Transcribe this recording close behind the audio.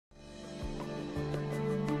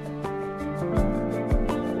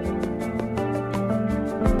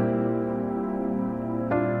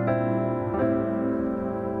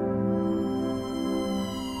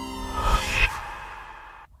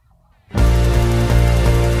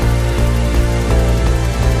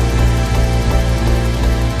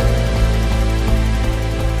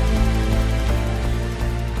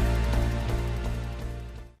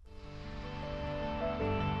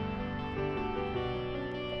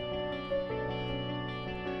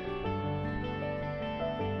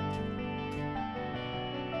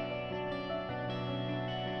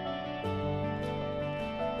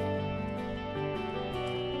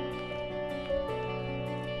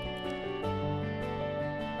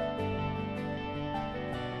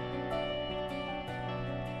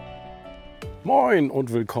Moin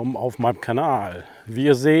und willkommen auf meinem Kanal. Wie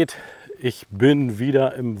ihr seht, ich bin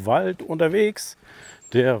wieder im Wald unterwegs.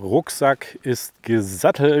 Der Rucksack ist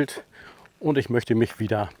gesattelt und ich möchte mich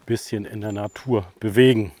wieder ein bisschen in der Natur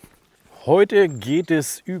bewegen. Heute geht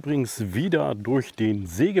es übrigens wieder durch den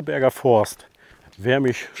Segeberger Forst. Wer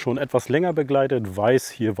mich schon etwas länger begleitet,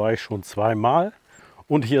 weiß, hier war ich schon zweimal.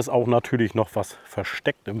 Und hier ist auch natürlich noch was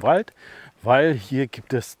versteckt im Wald, weil hier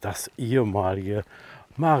gibt es das ehemalige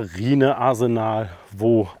Marinearsenal,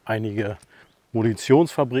 wo einige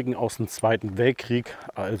Munitionsfabriken aus dem Zweiten Weltkrieg,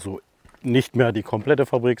 also nicht mehr die komplette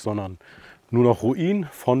Fabrik, sondern nur noch Ruinen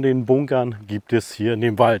von den Bunkern, gibt es hier in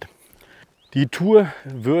dem Wald. Die Tour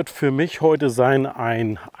wird für mich heute sein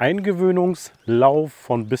ein Eingewöhnungslauf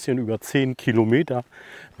von ein bisschen über 10 Kilometer,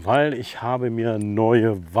 weil ich habe mir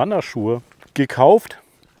neue Wanderschuhe gekauft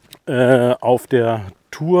auf der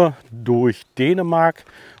Tour durch Dänemark,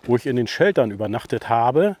 wo ich in den Sheltern übernachtet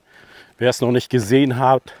habe. Wer es noch nicht gesehen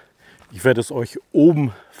hat, ich werde es euch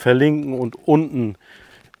oben verlinken und unten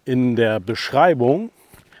in der Beschreibung.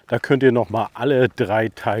 Da könnt ihr noch mal alle 3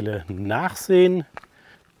 Teile nachsehen.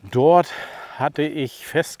 Dort hatte ich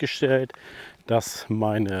festgestellt, dass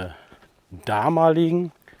meine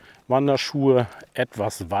damaligen Wanderschuhe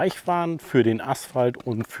etwas weich waren für den Asphalt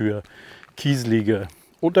und für kieselige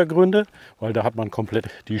Untergründe, weil da hat man komplett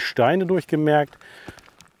die Steine durchgemerkt.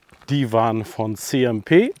 Die waren von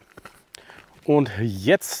CMP und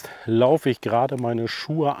jetzt laufe ich gerade meine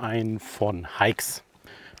Schuhe ein von HAIX.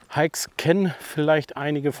 HAIX kennen vielleicht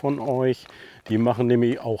einige von euch. Die machen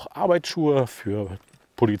nämlich auch Arbeitsschuhe für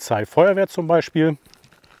Polizei, Feuerwehr zum Beispiel.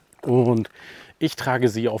 Und ich trage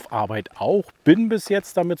sie auf Arbeit auch, bin bis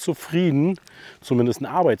jetzt damit zufrieden, zumindest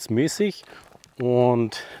arbeitsmäßig.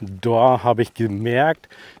 Und da habe ich gemerkt,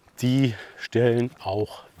 die stellen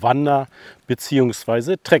auch Wander-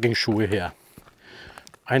 bzw. Trekkingschuhe her.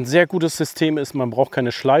 Ein sehr gutes System ist, man braucht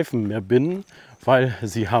keine Schleifen mehr binden, weil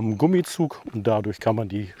sie haben Gummizug und dadurch kann man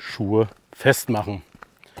die Schuhe festmachen.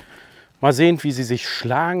 Mal sehen, wie sie sich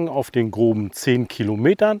schlagen auf den groben 10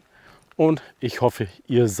 Kilometern und ich hoffe,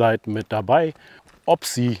 ihr seid mit dabei, ob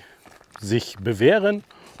sie sich bewähren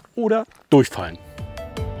oder durchfallen.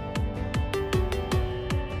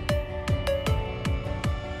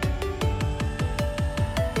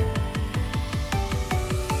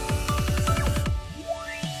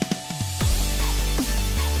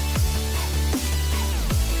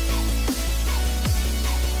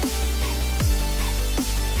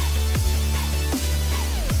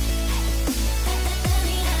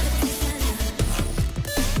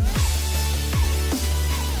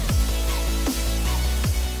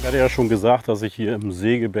 Ich hatte ja schon gesagt, dass ich hier im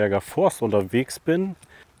Segeberger Forst unterwegs bin,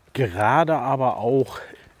 gerade aber auch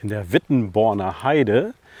in der Wittenborner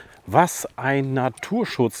Heide, was ein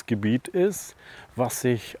Naturschutzgebiet ist, was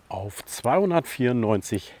sich auf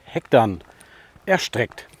 294 Hektar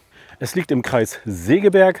erstreckt. Es liegt im Kreis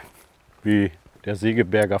Segeberg, wie der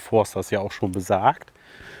Segeberger Forst das ja auch schon besagt.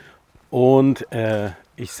 Und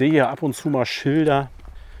ich sehe hier ab und zu mal Schilder,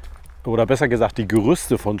 oder besser gesagt die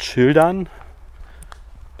Gerüste von Schildern,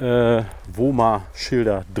 wo mal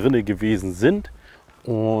Schilder drinne gewesen sind.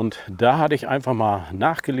 Und da hatte ich einfach mal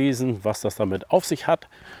nachgelesen, was das damit auf sich hat.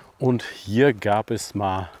 Und hier gab es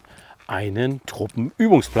mal einen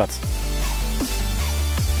Truppenübungsplatz.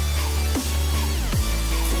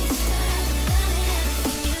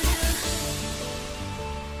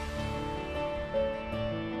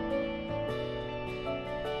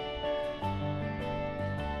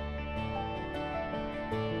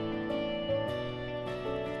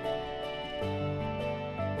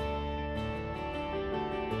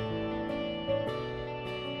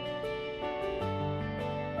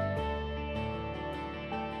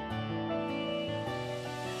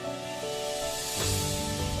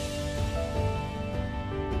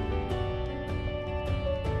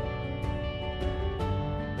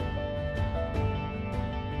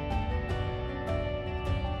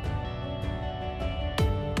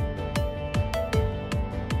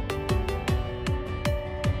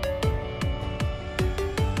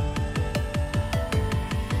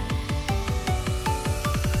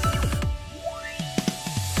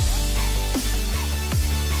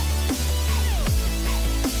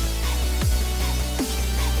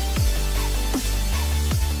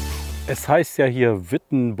 Es heißt ja hier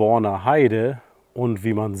Wittenborner Heide und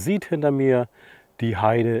wie man sieht hinter mir, die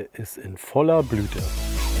Heide ist in voller Blüte.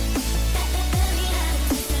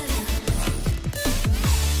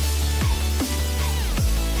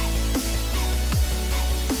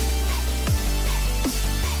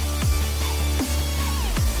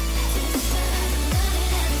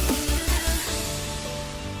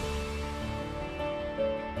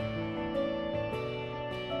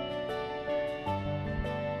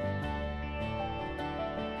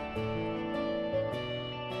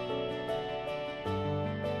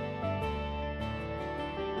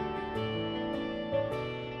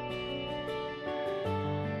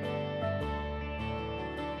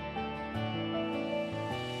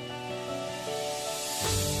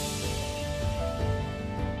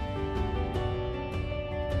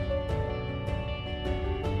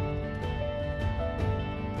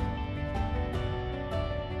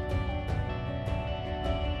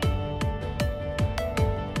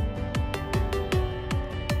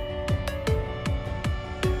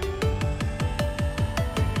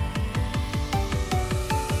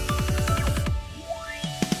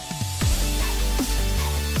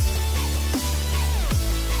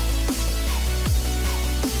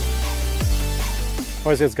 Ich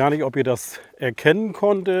weiß jetzt gar nicht, ob ihr das erkennen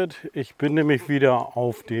konntet. Ich bin nämlich wieder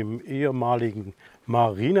auf dem ehemaligen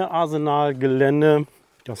Marinearsenalgelände.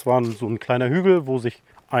 Das war so ein kleiner Hügel, wo sich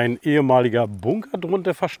ein ehemaliger Bunker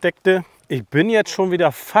drunter versteckte. Ich bin jetzt schon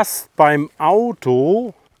wieder fast beim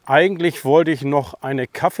Auto. Eigentlich wollte ich noch eine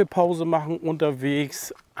Kaffeepause machen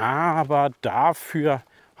unterwegs, aber dafür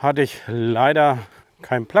hatte ich leider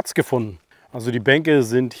keinen Platz gefunden. Also die Bänke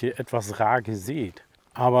sind hier etwas rar gesät.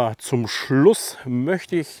 Aber zum Schluss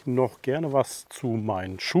möchte ich noch gerne was zu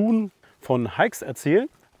meinen Schuhen von HAIX erzählen.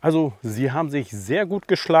 Also sie haben sich sehr gut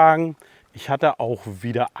geschlagen. Ich hatte auch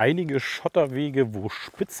wieder einige Schotterwege, wo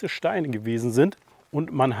spitze Steine gewesen sind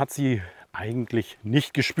und man hat sie eigentlich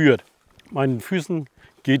nicht gespürt. Meinen Füßen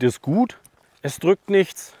geht es gut, es drückt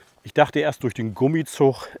nichts. Ich dachte erst durch den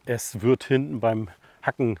Gummizug, es wird hinten beim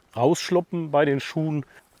Hacken rausschluppen bei den Schuhen,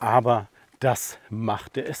 aber das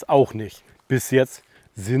machte es auch nicht. Bis jetzt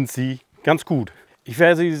sind sie ganz gut. Ich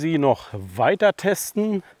werde sie noch weiter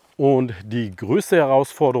testen und die größte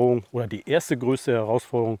Herausforderung oder die erste größte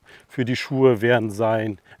Herausforderung für die Schuhe werden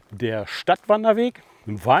sein der Stadtwanderweg,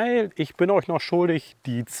 weil ich bin euch noch schuldig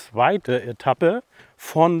die zweite Etappe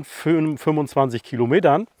von 25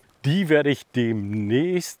 Kilometern. Die werde ich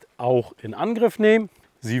demnächst auch in Angriff nehmen.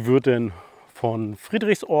 Sie wird dann von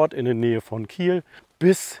Friedrichsort in der Nähe von Kiel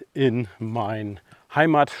bis in mein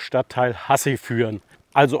Heimatstadtteil Hassig führen.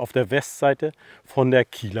 Also auf der Westseite von der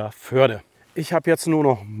Kieler Förde. Ich habe jetzt nur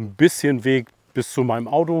noch ein bisschen Weg bis zu meinem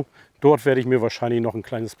Auto. Dort werde ich mir wahrscheinlich noch ein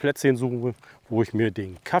kleines Plätzchen suchen, wo ich mir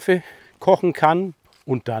den Kaffee kochen kann.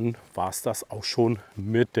 Und dann war es das auch schon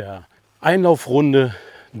mit der Einlaufrunde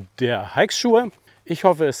der HAIX-Schuhe. Ich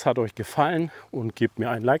hoffe, es hat euch gefallen und gebt mir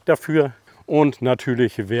ein Like dafür. Und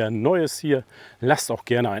natürlich, wer Neues hier, lasst auch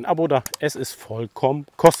gerne ein Abo da. Es ist vollkommen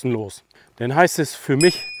kostenlos. Dann heißt es für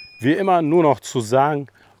mich, wie immer nur noch zu sagen,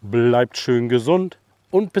 bleibt schön gesund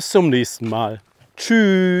und bis zum nächsten Mal.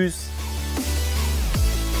 Tschüss!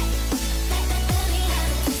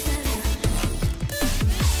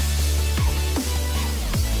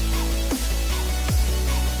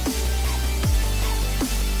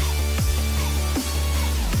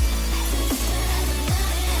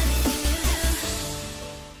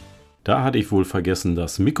 Da hatte ich wohl vergessen,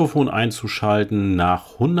 das Mikrofon einzuschalten.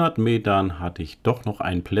 Nach 100 Metern hatte ich doch noch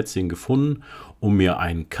ein Plätzchen gefunden, um mir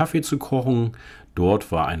einen Kaffee zu kochen.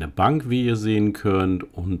 Dort war eine Bank, wie ihr sehen könnt,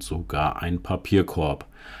 und sogar ein Papierkorb.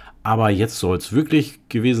 Aber jetzt soll es wirklich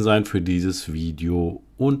gewesen sein für dieses Video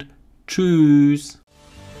und tschüss!